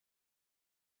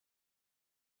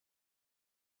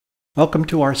Welcome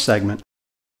to our segment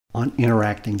on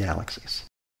interacting galaxies.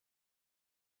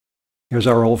 Here's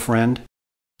our old friend,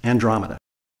 Andromeda.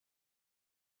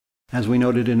 As we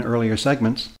noted in earlier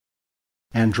segments,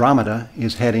 Andromeda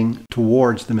is heading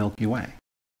towards the Milky Way.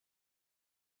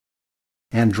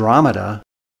 Andromeda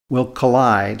will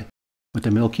collide with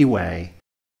the Milky Way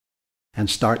and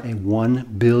start a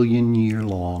 1 billion year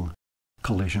long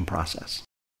collision process.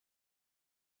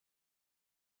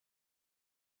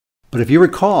 But if you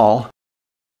recall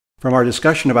from our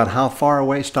discussion about how far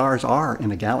away stars are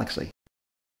in a galaxy,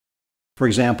 for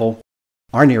example,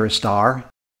 our nearest star,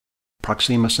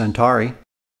 Proxima Centauri,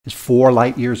 is 4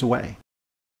 light years away.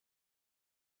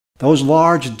 Those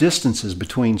large distances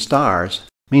between stars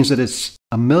means that it's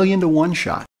a 1,000,000 to 1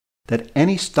 shot that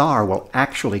any star will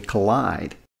actually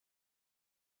collide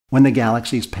when the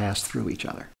galaxies pass through each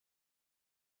other.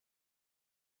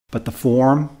 But the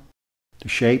form, the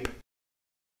shape,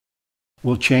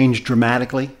 will change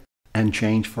dramatically and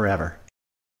change forever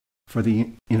for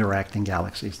the interacting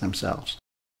galaxies themselves.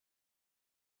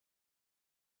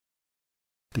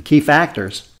 The key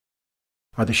factors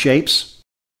are the shapes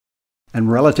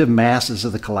and relative masses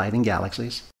of the colliding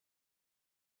galaxies,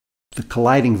 the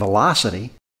colliding velocity,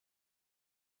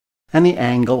 and the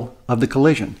angle of the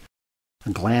collision, a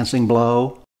glancing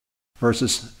blow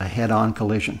versus a head-on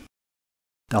collision.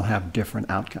 They'll have different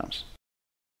outcomes.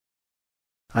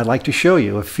 I'd like to show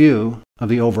you a few of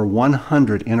the over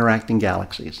 100 interacting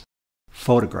galaxies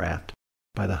photographed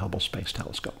by the Hubble Space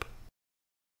Telescope.